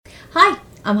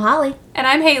I'm Holly. And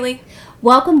I'm Haley.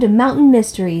 Welcome to Mountain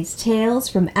Mysteries, Tales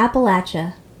from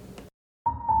Appalachia.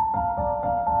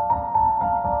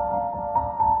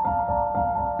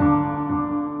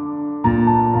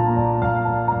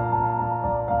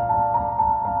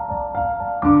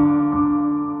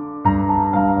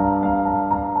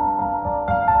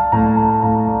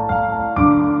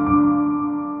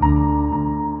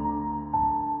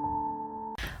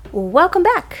 Welcome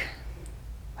back.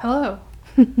 Hello.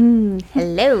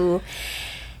 Hello.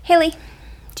 Haley,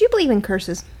 do you believe in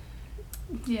curses?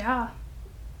 Yeah.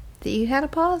 You had a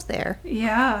pause there.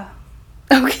 Yeah.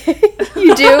 Okay.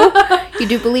 You do? You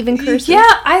do believe in curses? Yeah,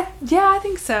 I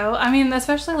think so. I mean,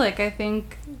 especially I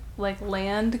think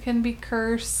land can be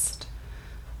cursed.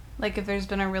 Like if there's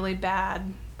been a really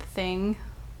bad thing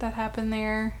that happened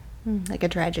there. Like a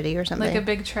tragedy or something. Like a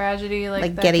big tragedy.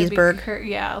 Like that Gettysburg.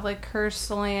 Like cursed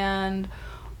land.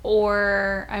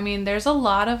 Or, I mean, there's a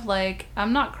lot of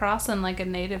I'm not crossing a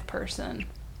native person.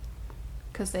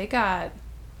 Because they got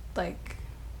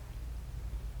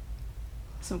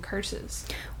some curses.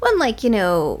 Well,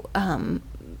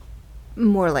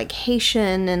 more like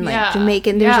Haitian and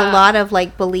Jamaican. There's a lot of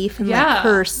belief in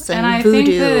curse and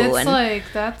voodoo. And I think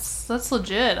that it's that's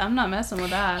legit. I'm not messing with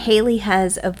that. Haley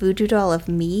has a voodoo doll of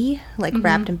me,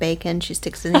 wrapped in bacon. She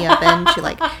sticks it in the oven. She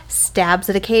stabs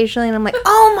it occasionally, and I'm like,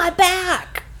 oh, my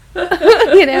back.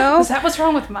 Is that what's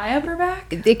wrong with my upper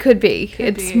back? It could be.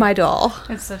 It's my doll.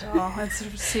 It's the doll. It's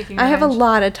seeking I have a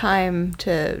lot of time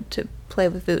to play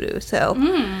with voodoo,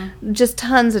 so just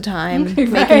tons of time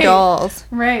making dolls.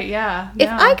 Right, yeah. If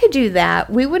I could do that,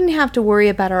 we wouldn't have to worry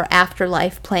about our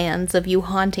afterlife plans of you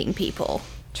haunting people.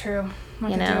 True. I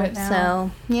can do it now.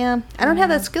 So, yeah. I don't have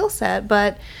that skill set,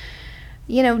 but,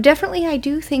 definitely I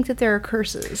do think that there are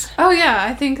curses. Oh, yeah.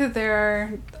 I think that there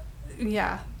are,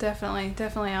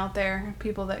 definitely out there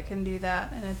people that can do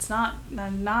that, and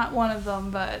I'm not one of them,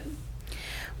 but...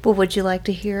 Well, would you like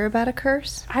to hear about a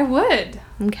curse? I would.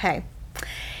 Okay.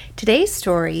 Today's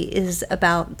story is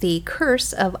about the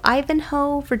curse of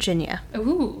Ivanhoe, Virginia.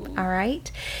 Ooh. All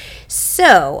right.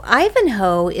 So,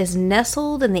 Ivanhoe is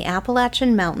nestled in the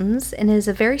Appalachian Mountains and is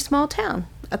a very small town.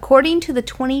 According to the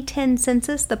 2010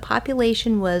 census, the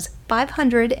population was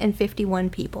 551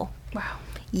 people. Wow.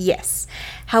 Yes.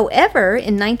 However,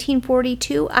 in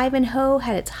 1942, Ivanhoe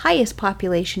had its highest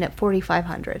population at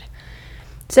 4,500.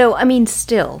 So,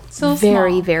 still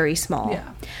very, small. Very small. Yeah.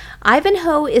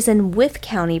 Ivanhoe is in Wythe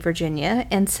County, Virginia,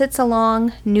 and sits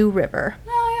along New River.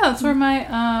 Oh, yeah, that's where my,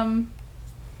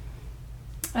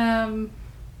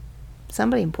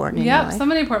 somebody important in your life. Yeah,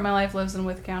 somebody important in my life lives in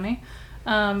Wythe County.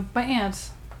 My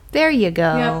aunt. There you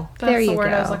go. Yep, that's the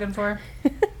word I was looking for.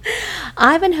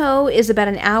 Ivanhoe is about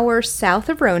an hour south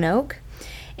of Roanoke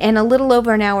and a little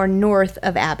over an hour north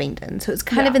of Abingdon. So it's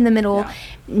kind of in the middle. Yeah.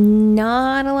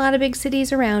 Not a lot of big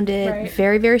cities around it. Right.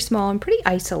 Very, very small and pretty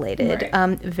isolated.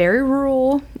 Right. Very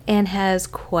rural and has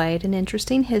quite an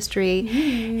interesting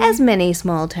history, as many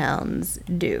small towns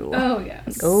do. Oh,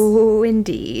 yes. Oh,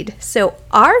 indeed. So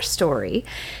our story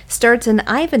starts in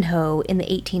Ivanhoe in the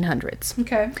 1800s.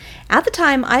 Okay. At the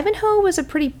time, Ivanhoe was a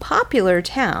pretty popular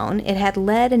town. It had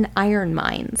lead and iron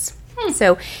mines.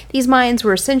 So these mines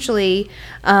were essentially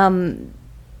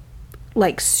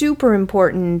super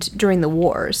important during the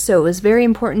wars. So it was very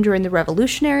important during the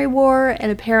Revolutionary War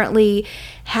and apparently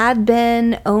had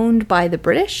been owned by the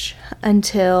British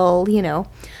until,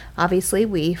 obviously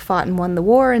we fought and won the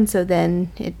war, and so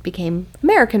then it became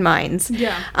American mines.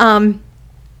 Yeah. And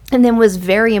then was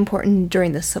very important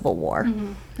during the Civil War.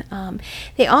 Mm-hmm.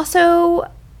 They also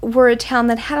were a town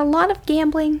that had a lot of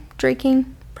gambling,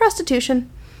 drinking, prostitution,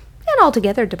 and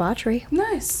altogether debauchery.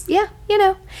 Nice. Yeah,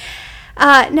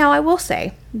 now, I will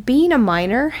say, being a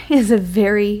miner is a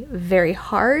very, very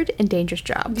hard and dangerous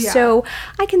job. Yeah. So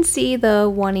I can see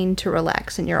the wanting to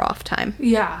relax in your off time.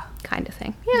 Yeah. Kind of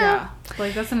thing. Yeah.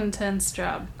 That's an intense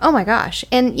job. Oh, my gosh.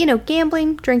 And,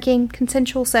 gambling, drinking,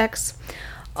 consensual sex,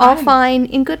 all fine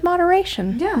in good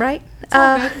moderation. Yeah. Right? It's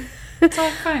all good. It's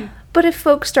all fine. But if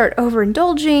folks start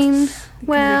overindulging,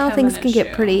 things can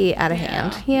get pretty out of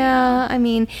hand. Yeah,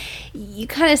 you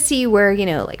kind of see where,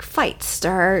 fights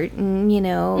start and,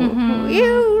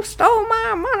 you stole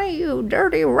my money, you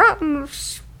dirty, rotten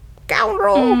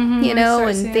scoundrel, and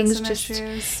things just,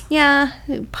 issues.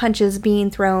 Punches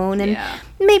being thrown and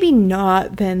maybe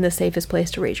not then the safest place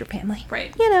to raise your family.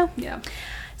 Right. Yeah.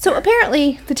 So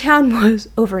apparently the town was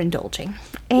overindulging.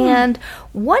 And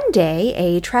one day,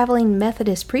 a traveling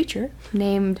Methodist preacher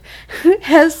named...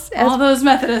 all those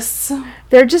Methodists.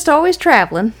 They're just always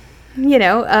traveling.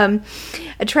 A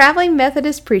traveling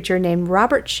Methodist preacher named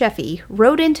Robert Sheffey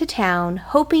rode into town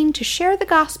hoping to share the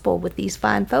gospel with these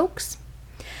fine folks.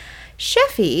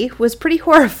 Sheffy was pretty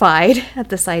horrified at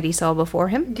the sight he saw before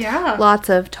him. Yeah. Lots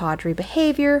of tawdry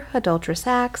behavior, adulterous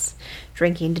acts,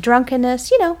 drinking to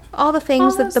drunkenness, all the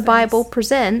things that the Bible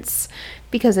presents,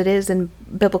 because it is in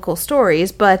biblical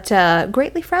stories, but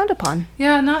greatly frowned upon.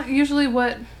 Yeah, not usually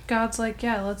what God's like,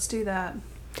 yeah, let's do that.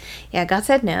 Yeah, God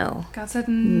said no. God said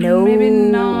no, maybe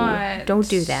not. Don't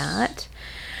do that.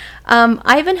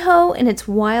 Ivanhoe, in its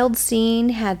wild scene,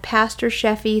 had Pastor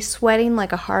Sheffy sweating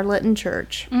like a harlot in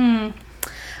church.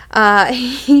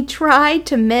 He tried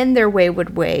to mend their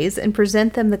wayward ways and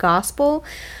present them the gospel,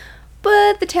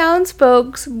 but the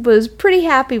townsfolk was pretty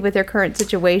happy with their current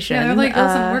situation. Yeah, they're like,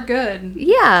 listen, we're good.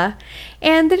 Yeah,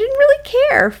 and they didn't really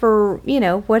care for,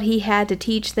 what he had to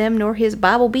teach them, nor his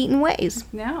Bible-beaten ways.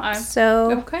 Yeah,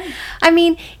 okay. I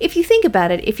mean, if you think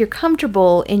about it, if you're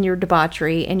comfortable in your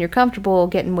debauchery and you're comfortable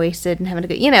getting wasted and having a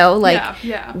good,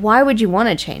 why would you want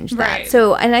to change that? Right.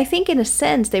 So, and I think in a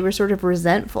sense, they were sort of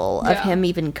resentful of him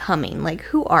even coming. Like,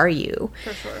 who are you?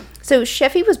 For sure. So,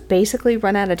 Sheffy was basically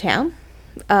run out of town.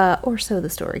 Or so the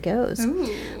story goes.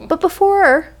 Ooh. But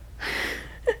before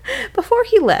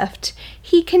he left,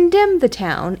 he condemned the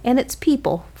town and its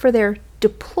people for their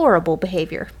deplorable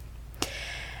behavior.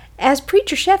 As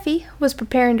Preacher Sheffy was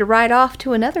preparing to ride off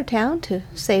to another town to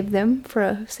save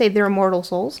their immortal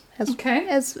souls,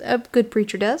 as a good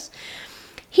preacher does,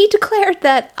 he declared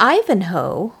that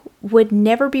Ivanhoe would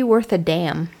never be worth a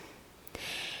damn.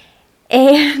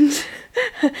 And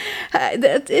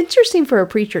that's interesting for a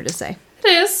preacher to say. It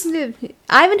is.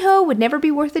 Ivanhoe would never be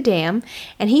worth a damn,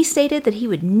 and he stated that he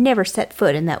would never set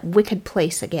foot in that wicked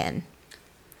place again.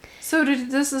 So is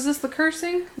this the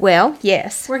cursing? Well,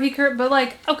 yes. Where he cursed, but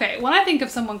when I think of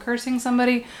someone cursing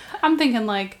somebody, I'm thinking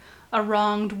like a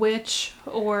wronged witch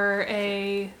or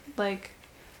a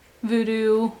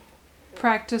voodoo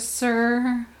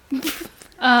practicer.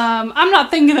 I'm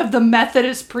not thinking of the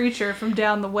Methodist preacher from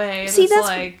down the way. See, that's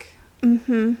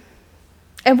mm-hmm.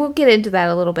 And we'll get into that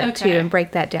a little bit too and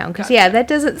break that down because that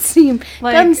doesn't seem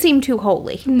too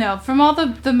holy. No, from all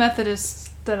the Methodists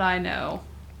that I know,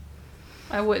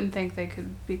 I wouldn't think they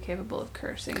could be capable of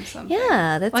cursing something.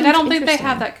 Yeah, that's I don't think they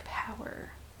have that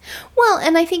power. Well,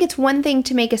 and I think it's one thing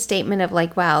to make a statement of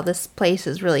wow, this place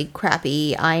is really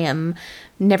crappy. I am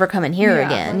never coming here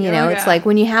again. It's like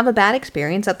when you have a bad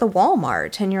experience at the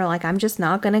Walmart and you're like, I'm just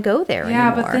not going to go there anymore.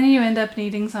 Yeah, but then you end up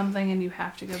needing something and you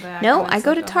have to go back. No, I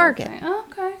go to Target. Oh,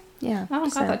 okay. Yeah. I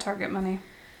don't got that Target money.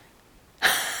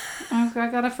 I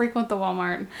got to frequent the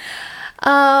Walmart.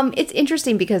 It's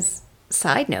interesting because,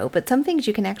 side note, but some things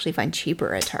you can actually find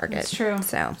cheaper at Target. It's true.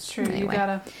 So, it's true. Anyway.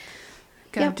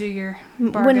 You gotta do your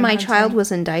When my child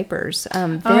was in diapers,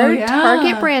 their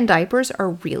Target brand diapers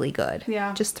are really good.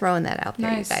 Yeah. Just throwing that out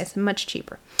there, you guys. Much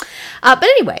cheaper. But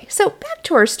anyway, so back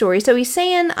to our story. So he's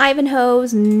saying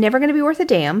Ivanhoe's never going to be worth a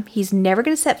damn. He's never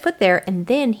going to set foot there. And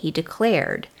then he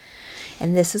declared,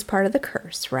 and this is part of the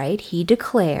curse, right? He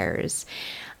declares,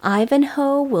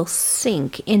 Ivanhoe will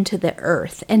sink into the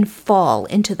earth and fall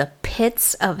into the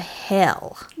pits of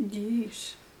hell.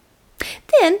 Yeesh.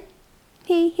 Then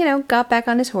he, got back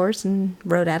on his horse and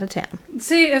rode out of town.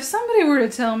 See, if somebody were to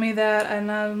tell me that and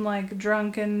I'm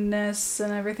drunkenness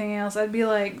and everything else, I'd be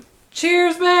like,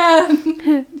 cheers,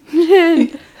 man.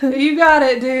 You got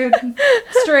it, dude.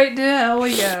 Straight to hell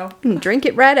we go. Drink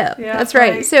it right up. Yeah, that's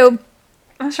right. So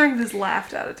I'm sure he was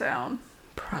laughed out of town.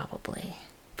 Probably.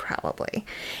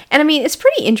 And I mean, it's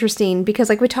pretty interesting because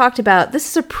we talked about, this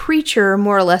is a preacher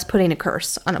more or less putting a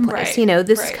curse on a place. Right.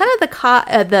 This is kind of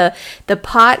the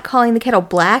pot calling the kettle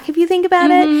black, if you think about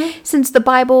it, since the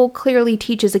Bible clearly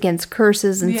teaches against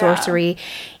curses and sorcery.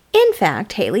 In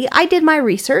fact, Haley, I did my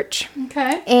research.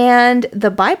 Okay. And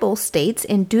the Bible states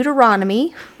in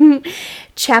Deuteronomy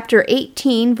chapter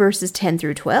 18, verses 10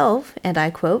 through 12, and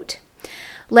I quote,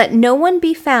 "Let no one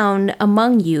be found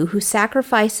among you who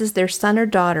sacrifices their son or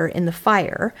daughter in the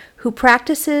fire, who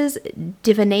practices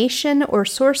divination or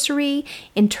sorcery,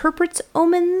 interprets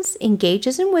omens,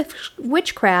 engages in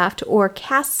witchcraft, or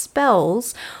casts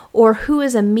spells, or who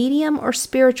is a medium or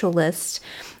spiritualist,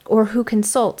 or who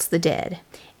consults the dead.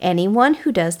 Anyone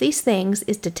who does these things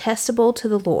is detestable to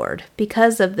the Lord.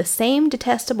 Because of the same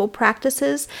detestable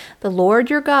practices, the Lord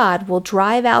your God will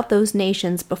drive out those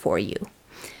nations before you."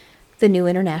 The New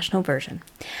International Version.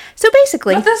 So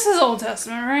basically... But this is Old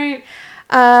Testament, right?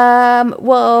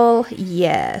 Well,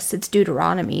 yes, it's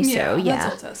Deuteronomy, so yeah.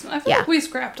 That's Old Testament. I feel like we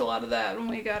scrapped a lot of that when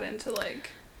we got into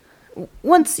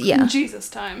Jesus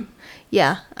time.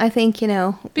 Yeah, I think,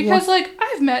 Because,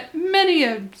 I've met many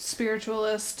a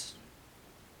spiritualist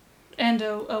and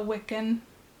a Wiccan,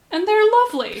 and they're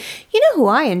lovely. You know who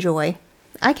I enjoy?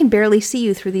 I can barely see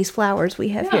you through these flowers we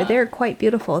have here. They're quite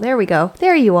beautiful. There we go.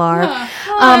 There you are. Yeah.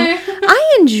 Hi.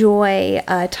 I enjoy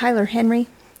Tyler Henry.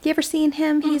 You ever seen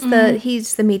him? He's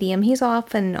the medium. He's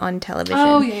often on television.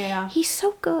 Oh, yeah. He's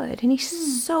so good, and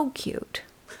he's so cute.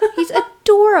 He's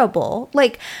adorable.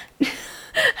 Like,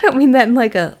 I don't mean that in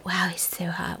like a, wow, he's so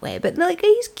hot way, but like,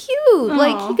 he's cute. Aww.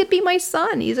 Like, he could be my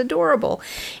son. He's adorable.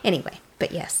 Anyway,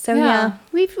 but yes. So, yeah,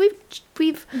 we've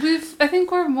I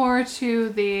think we're more to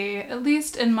the, at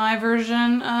least in my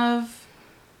version of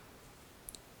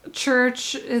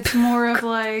church, it's more of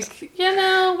like,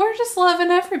 we're just loving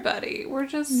everybody. We're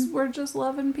just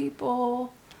loving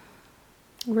people.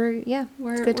 We're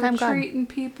good time God. Treating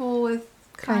people with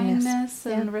kindness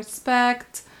and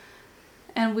respect,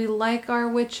 and we like our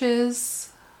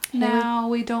witches. Now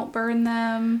we don't burn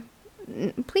them.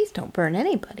 Please don't burn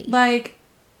anybody. Like,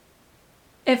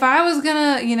 if I was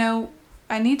gonna,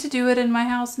 I need to do it in my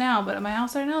house now, but in my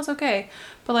house right now is okay.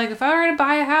 But like, if I were to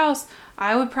buy a house,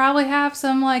 I would probably have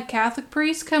some like Catholic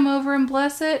priest come over and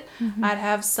bless it. Mm-hmm. I'd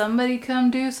have somebody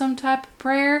come do some type of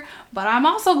prayer, but I'm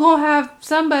also gonna have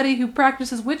somebody who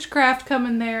practices witchcraft come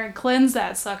in there and cleanse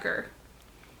that sucker.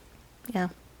 Yeah.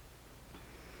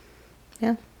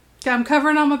 I'm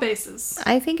covering all my bases.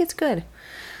 I think it's good.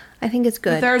 If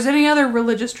there's any other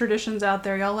religious traditions out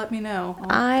there, y'all let me know.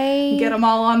 I'll get them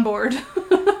all on board.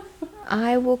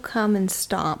 I will come and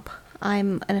stomp.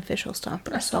 I'm an official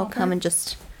stomper, so I'll come and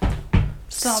just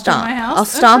stomp. In my house? I'll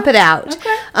stomp it out.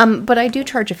 Okay. But I do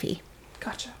charge a fee.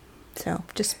 Gotcha. So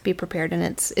just be prepared, and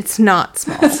it's not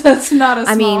small. It's not a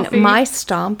small fee. My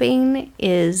stomping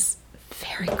is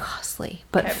very costly,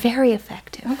 but very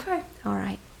effective. Okay. All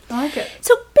right. I like it.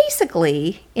 So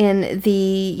basically, in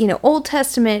the Old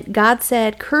Testament, God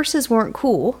said curses weren't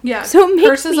cool. Yeah. So it makes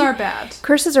curses are bad.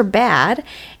 Curses are bad,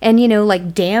 and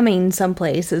like damning some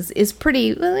places is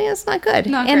pretty. Well, it's not good.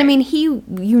 Not and great. I mean,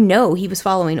 he was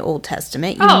following Old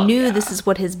Testament. You knew this is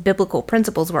what his biblical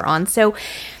principles were on. So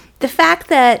the fact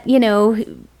that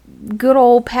good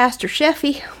old Pastor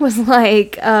Sheffy was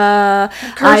like,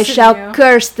 "I shall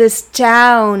curse this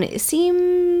town," it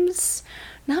seems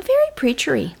not very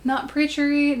preachery. Not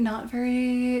preachery, not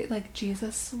very, like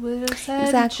Jesus would have said.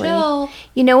 Exactly. Chill.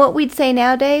 You know what we'd say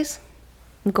nowadays?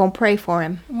 I'm going to pray for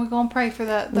him. We're going to pray for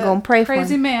that We're going to pray crazy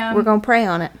for him. man. We're going to pray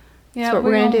on it. Yeah, that's what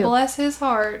we're going to do. Bless his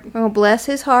heart. We're going to bless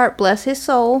his heart, bless his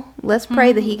soul. Let's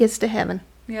pray that he gets to heaven.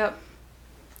 Yep.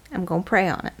 I'm going to pray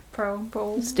on it.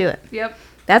 Let's do it. Yep.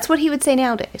 That's what he would say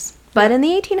nowadays. But in the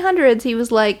 1800s, he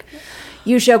was like,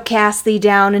 "You shall cast thee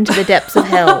down into the depths of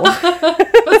hell."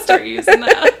 Let's start using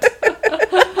that.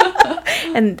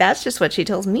 And that's just what she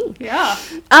tells me. Yeah.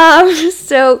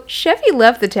 So Sheffy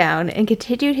left the town and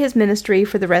continued his ministry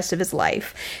for the rest of his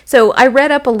life. So I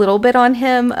read up a little bit on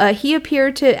him. He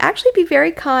appeared to actually be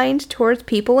very kind towards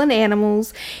people and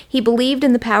animals. He believed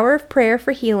in the power of prayer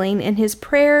for healing, and his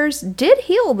prayers did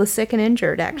heal the sick and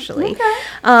injured, actually.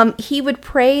 Okay. He would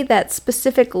pray that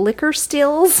specific liquor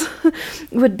stills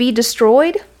would be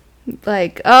destroyed.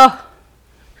 Like,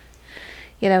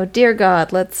 dear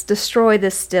God, let's destroy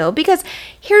this still. Because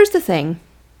here's the thing,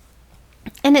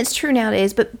 and it's true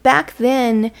nowadays, but back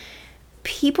then,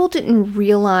 people didn't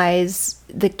realize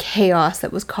the chaos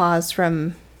that was caused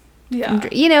from,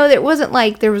 it wasn't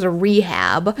like there was a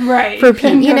rehab for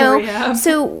people, Rehab.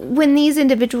 So when these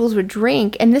individuals would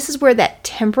drink, and this is where that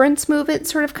temperance movement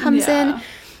sort of comes in,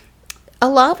 a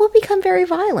lot will become very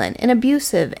violent and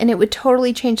abusive, and it would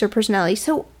totally change their personality.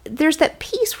 So there's that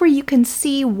piece where you can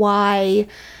see why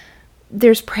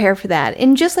there's prayer for that.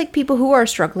 And just like people who are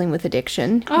struggling with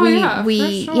addiction,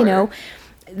 we for sure.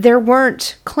 There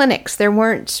weren't clinics, there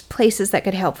weren't places that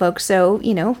could help folks. So,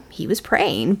 he was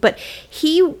praying. But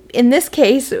he, in this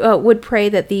case, would pray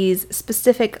that these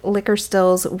specific liquor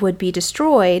stills would be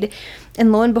destroyed.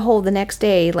 And lo and behold, the next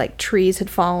day, like, trees had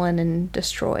fallen and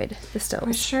destroyed the stills.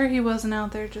 We're sure he wasn't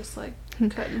out there just, like,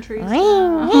 cutting trees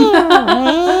down.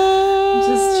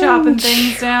 Just chopping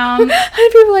things down. And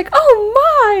people are like, "Oh,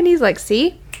 my!" And he's like,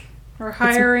 "See?" Or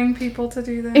hiring people to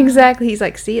do that. Exactly. He's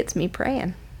like, "See, it's me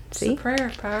praying." See? It's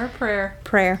prayer, power of prayer.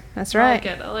 Prayer. That's right.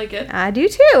 I like it. I do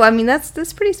too. I mean, that's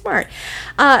pretty smart.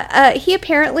 He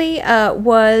apparently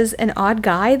was an odd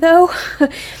guy, though.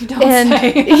 You don't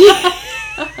say.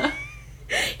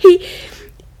 He,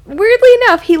 weirdly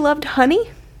enough, he loved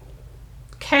honey.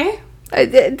 Okay.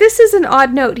 This is an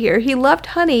odd note here. He loved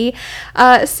honey,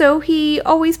 so he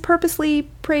always purposely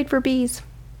prayed for bees.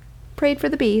 Prayed for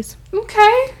the bees.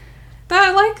 Okay.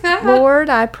 I like that. Lord,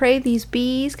 I pray these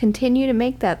bees continue to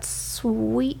make that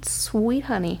sweet, sweet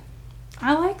honey.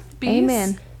 I like the bees.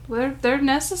 Amen. They're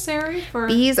necessary for...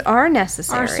 Bees are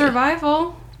necessary. Our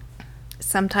survival.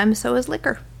 Sometimes so is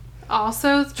liquor.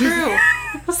 Also true.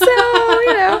 So,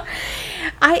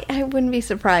 I wouldn't be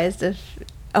surprised if,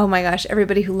 oh my gosh,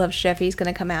 everybody who loves Sheffy's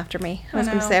going to come after me. I was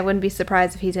going to say, I wouldn't be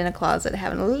surprised if he's in a closet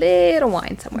having a little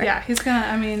wine somewhere. Yeah, he's going to,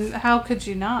 I mean, how could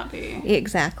you not be?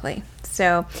 Exactly.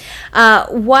 So,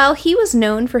 while he was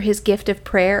known for his gift of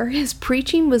prayer, his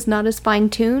preaching was not as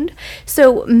fine-tuned.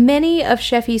 So, many of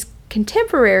Sheffy's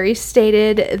contemporaries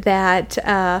stated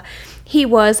that he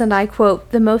was, and I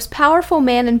quote, the most powerful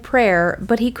man in prayer,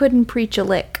 but he couldn't preach a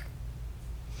lick.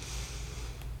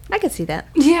 I could see that.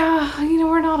 Yeah,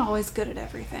 we're not always good at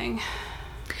everything.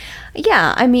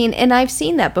 Yeah, I mean, and I've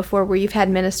seen that before where you've had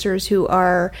ministers who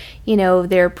are,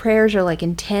 their prayers are like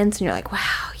intense and you're like,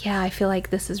 wow, yeah, I feel like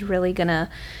this is really going to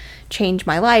change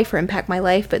my life or impact my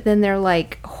life. But then they're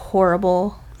like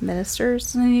horrible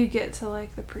ministers. And then you get to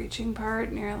like the preaching part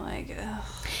and you're like, ugh.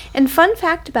 And fun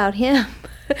fact about him,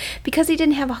 because he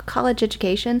didn't have a college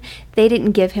education, they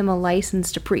didn't give him a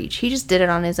license to preach. He just did it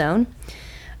on his own.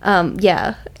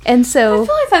 Yeah. And so I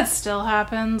feel like that still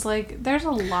happens. Like, there's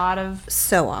a lot of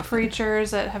so often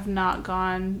preachers that have not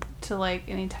gone to like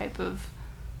any type of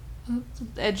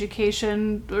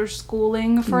education or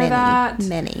schooling for that.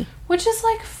 Many. Which is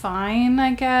like fine,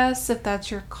 I guess, if that's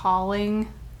your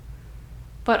calling.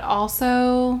 But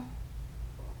also,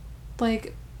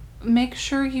 like, make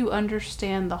sure you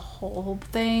understand the whole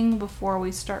thing before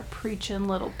we start preaching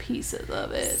little pieces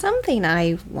of it. Something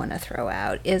I want to throw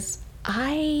out is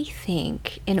I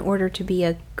think in order to be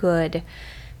a good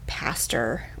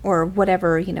pastor or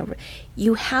whatever,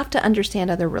 you have to understand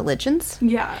other religions.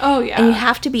 Yeah. Oh, yeah. And you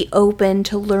have to be open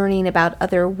to learning about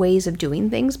other ways of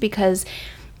doing things because,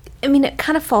 it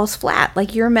kind of falls flat.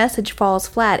 Like, your message falls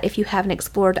flat if you haven't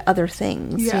explored other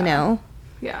things,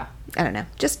 Yeah. I don't know.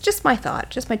 Just my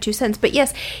thought, just my 2 cents. But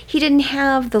yes, he didn't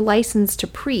have the license to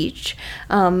preach,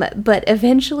 but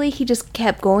eventually he just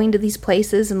kept going to these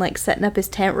places and like setting up his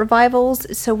tent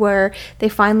revivals. So where they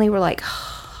finally were like,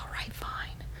 oh, all right,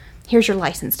 fine, here's your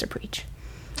license to preach.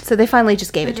 So they finally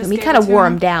just gave it to him. He kind of wore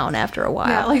him down after a while.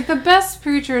 Yeah, like the best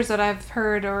preachers that I've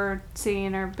heard or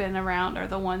seen or been around are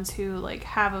the ones who like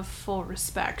have a full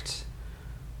respect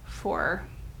for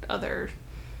other.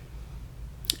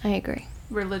 I agree.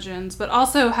 Religions, but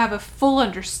also have a full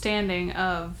understanding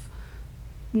of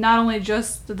not only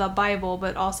just the Bible,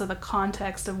 but also the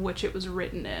context of which it was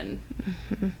written in,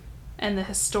 and the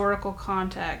historical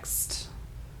context,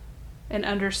 and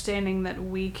understanding that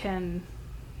we can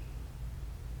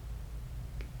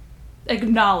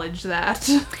acknowledge that.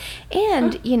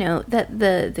 And, that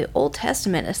the Old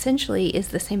Testament essentially is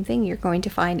the same thing you're going to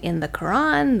find in the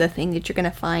Quran, the thing that you're going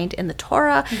to find in the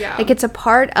Torah. Yeah. Like, it's a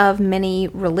part of many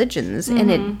religions,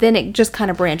 and then it just kind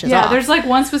of branches off. Yeah, there's like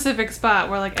one specific spot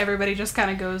where like everybody just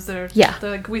kind of goes there. Yeah.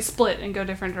 Like we split and go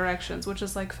different directions, which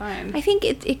is like fine. I think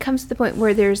it comes to the point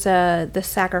where there's the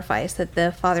sacrifice, that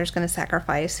the father's going to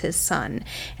sacrifice his son,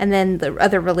 and then the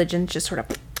other religions just sort of...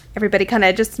 Everybody kind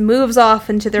of just moves off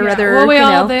into their other,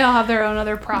 well, they all have their own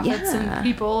other prophets and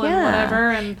people and whatever,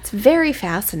 and it's very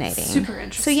fascinating. Super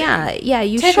interesting. So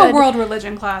you take should a world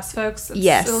religion class, folks.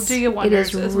 Yes, it'll do you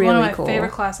wonders. It is it's really one of my cool.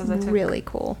 favorite classes I took. Really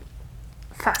cool.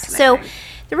 Fascinating. So,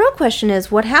 the real question is,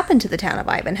 what happened to the town of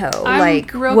Ivanhoe? I'm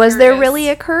was there curious. Really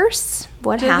a curse?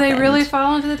 What happened? Did they really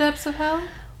fall into the depths of hell?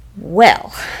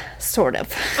 Well, sort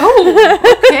of.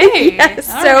 Oh, okay. Yes.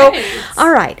 All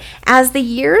right. As the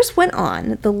years went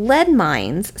on, the lead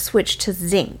mines switched to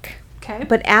zinc. Okay.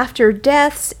 But after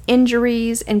deaths,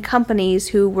 injuries, and companies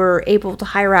who were able to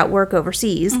hire out work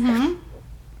overseas,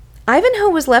 Ivanhoe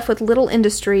was left with little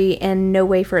industry and no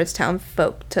way for its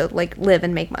townfolk to live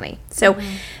and make money. So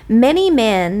many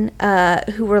men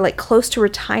who were close to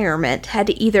retirement had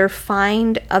to either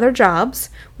find other jobs,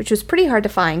 which was pretty hard to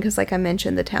find because, like I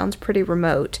mentioned, the town's pretty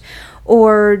remote,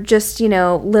 or just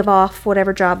live off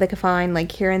whatever job they could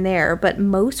find here and there. But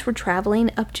most were traveling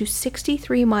up to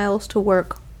 63 miles to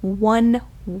work one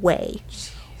way.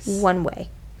 Jeez. One way.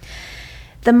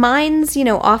 The mines,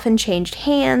 often changed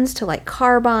hands to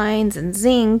carbines and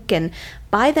zinc, and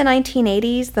by the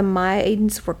 1980s, the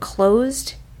mines were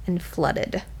closed and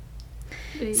flooded.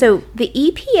 So the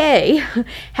EPA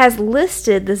has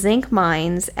listed the zinc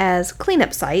mines as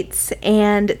cleanup sites,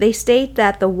 and they state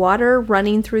that the water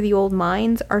running through the old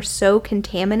mines are so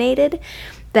contaminated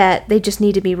that they just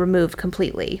need to be removed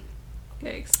completely.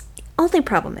 Yikes. Only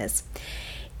problem is,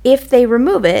 if they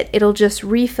remove it, it'll just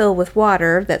refill with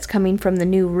water that's coming from the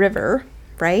new river,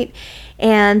 right?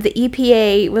 And the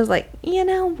EPA was like, you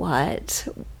know what?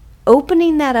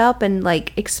 Opening that up and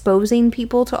exposing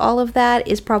people to all of that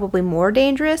is probably more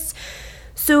dangerous.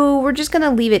 So we're just going to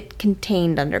leave it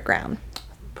contained underground.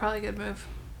 Probably a good move.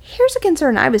 Here's a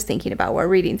concern I was thinking about while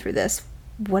reading through this.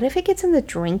 what if it gets in the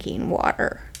drinking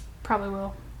water? Probably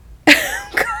will.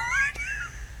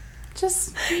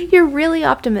 Just... You're really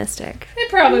optimistic. It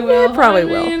probably will. It probably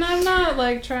will. I mean, I'm not,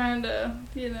 like, trying to,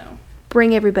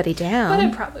 bring everybody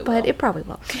down. But it probably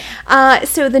will.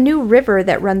 So the New River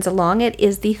that runs along it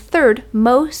is the third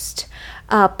most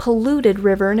polluted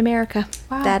river in America.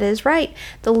 Wow. That is right.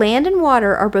 The land and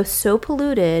water are both so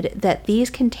polluted that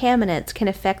these contaminants can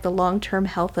affect the long-term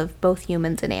health of both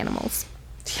humans and animals.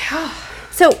 Yeah.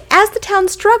 So as the town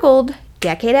struggled,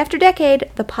 decade after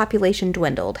decade, the population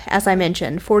dwindled. As I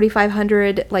mentioned,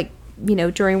 4,500,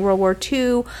 during World War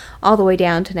II, all the way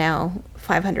down to now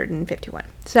 551.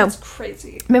 So that's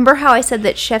crazy. Remember how I said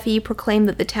that Sheffy proclaimed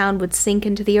that the town would sink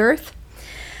into the earth?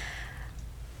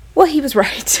 Well, he was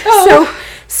right. Oh. So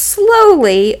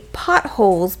slowly,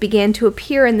 potholes began to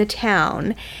appear in the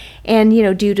town. And,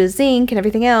 due to zinc and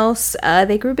everything else,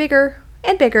 they grew bigger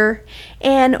and bigger.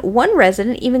 And one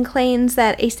resident even claims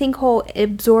that a sinkhole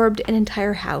absorbed an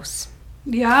entire house.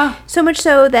 Yeah. So much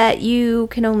so that you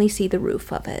can only see the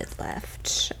roof of it left.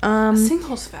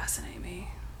 Sinkholes fascinate me.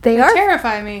 They are.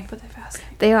 Terrify me, but they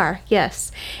fascinate me. They are,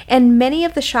 yes. And many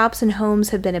of the shops and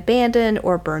homes have been abandoned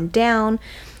or burned down.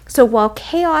 So while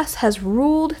chaos has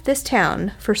ruled this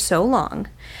town for so long,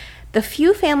 the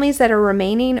few families that are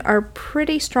remaining are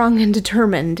pretty strong and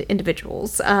determined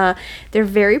individuals. They're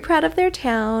very proud of their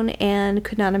town and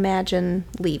could not imagine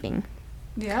leaving.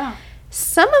 Yeah.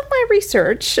 Some of my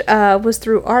research was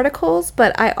through articles,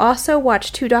 but I also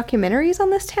watched 2 documentaries on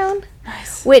this town.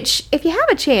 Nice. Which, if you have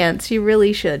a chance, you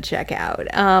really should check out.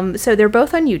 So they're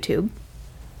both on YouTube.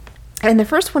 And the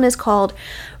first one is called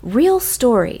Real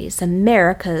Stories,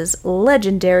 America's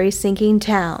Legendary Sinking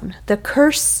Town, The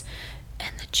Curse and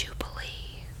the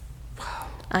Jubilee. Wow.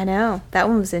 I know. That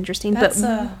one was interesting. That's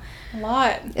a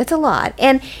lot. It's a lot.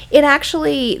 And it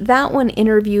actually, that one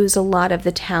interviews a lot of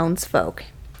the townsfolk.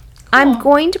 Cool. I'm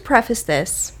going to preface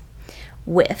this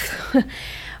with...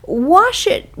 Watch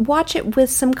it with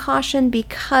some caution,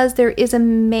 because there is a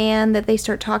man that they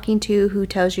start talking to who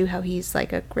tells you how he's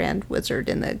like a grand wizard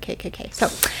in the KKK. So,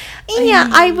 yeah,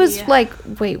 I was like,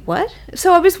 wait, what?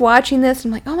 So I was watching this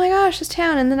and I'm like, oh my gosh, this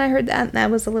town. And then I heard that and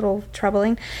that was a little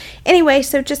troubling. Anyway,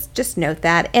 so just note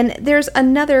that. And there's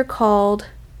another called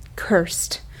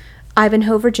Cursed,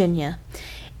 Ivanhoe, Virginia.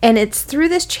 And it's through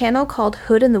this channel called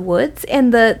Hood in the Woods.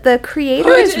 And the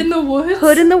creator is... Hood in the Woods?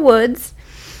 Hood in the Woods.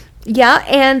 Yeah,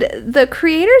 and the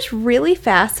creator's really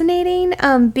fascinating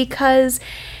because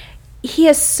he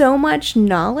has so much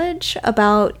knowledge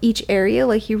about each area.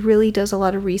 Like, he really does a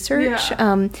lot of research.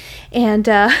 Yeah.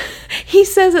 And he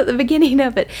says at the beginning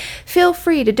of it, feel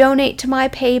free to donate to my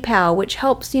PayPal, which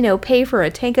helps, pay for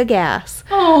a tank of gas.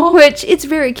 Oh. Which, it's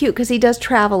very cute because he does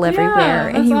travel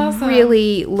everywhere. Yeah, and he awesome.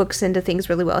 really looks into things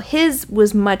really well. His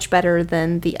was much better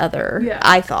than the other,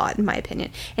 I thought, in my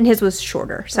opinion. And his was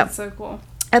shorter. That's so cool.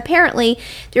 Apparently,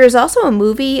 there is also a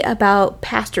movie about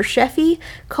Pastor Sheffy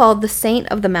called The Saint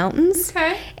of the Mountains.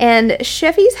 Okay. And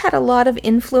Sheffy's had a lot of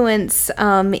influence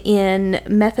in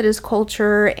Methodist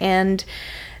culture, and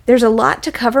there's a lot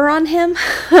to cover on him.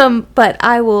 But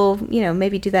I will,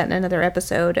 maybe do that in another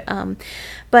episode.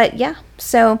 But yeah,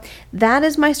 so that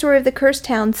is my story of the Cursed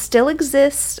Town. Still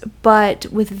exists, but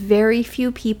with very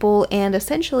few people, and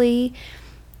essentially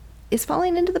is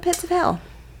falling into the pits of hell.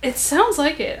 It sounds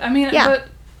like it. I mean, yeah. But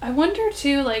I wonder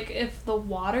too, like, if the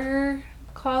water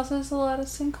causes a lot of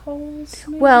sinkholes.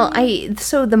 Maybe? Well,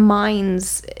 so the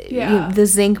mines, the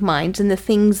zinc mines, and the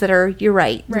things that are, you're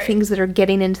right, the things that are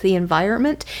getting into the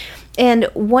environment. And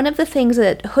one of the things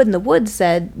that Hood in the Woods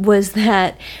said was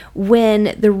that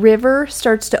when the river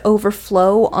starts to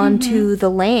overflow onto the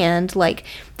land, like,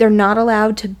 they're not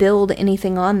allowed to build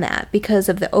anything on that because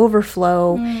of the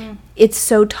overflow. It's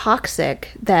so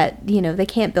toxic that, they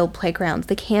can't build playgrounds.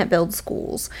 They can't build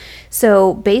schools.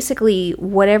 So basically,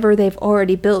 whatever they've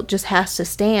already built just has to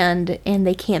stand, and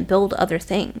they can't build other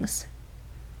things.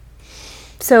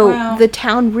 So the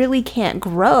town really can't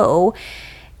grow.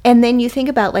 And then you think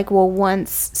about, like, well,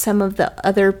 once some of the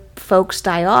other folks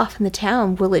die off in the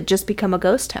town, will it just become a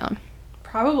ghost town?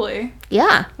 Probably.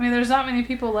 Yeah. I mean, there's not many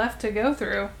people left to go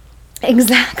through.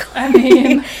 Exactly. I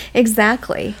mean...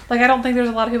 exactly. Like, I don't think there's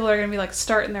a lot of people that are going to be, like,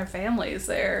 starting their families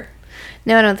there.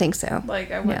 No, I don't think so. Like,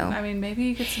 I wouldn't... No. I mean, maybe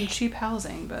you get some cheap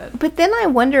housing, but... But then I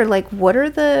wonder, like, what are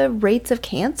the rates of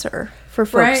cancer for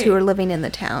folks who are living in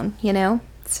the town,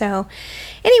 So,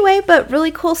 anyway, but really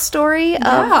cool story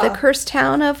of the cursed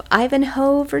town of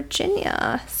Ivanhoe,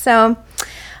 Virginia. So,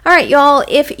 All right, y'all,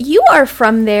 if you are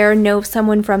from there, know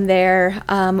someone from there,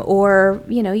 or,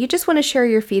 you just want to share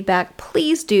your feedback,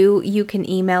 please do. You can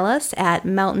email us at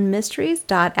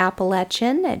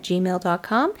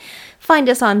mountainmysteries.appalachian@gmail.com. Find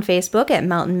us on Facebook at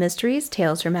Mountain Mysteries,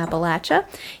 Tales from Appalachia.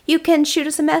 You can shoot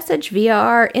us a message via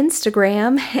our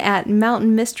Instagram at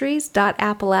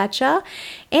mountainmysteries.appalachia.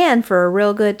 And for a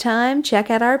real good time, check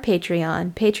out our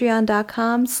Patreon,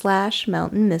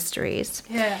 patreon.com/mountainmysteries.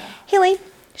 Yeah. Haley,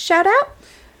 shout out?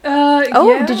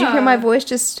 Yeah. Did you hear my voice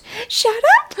just shout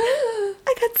out?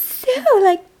 I got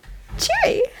so,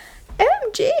 cheery.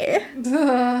 OMG.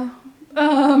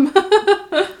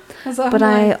 But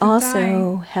I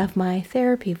also have my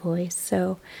therapy voice,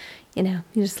 so, you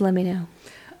just let me know.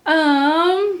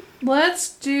 Let's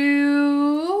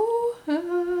do,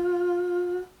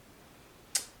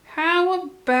 how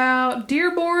about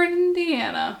Dearborn,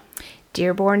 Indiana?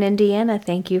 Dearborn, Indiana,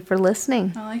 thank you for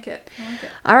listening. I like it.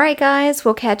 All right, guys,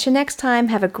 we'll catch you next time.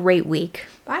 Have a great week.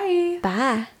 Bye.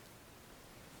 Bye.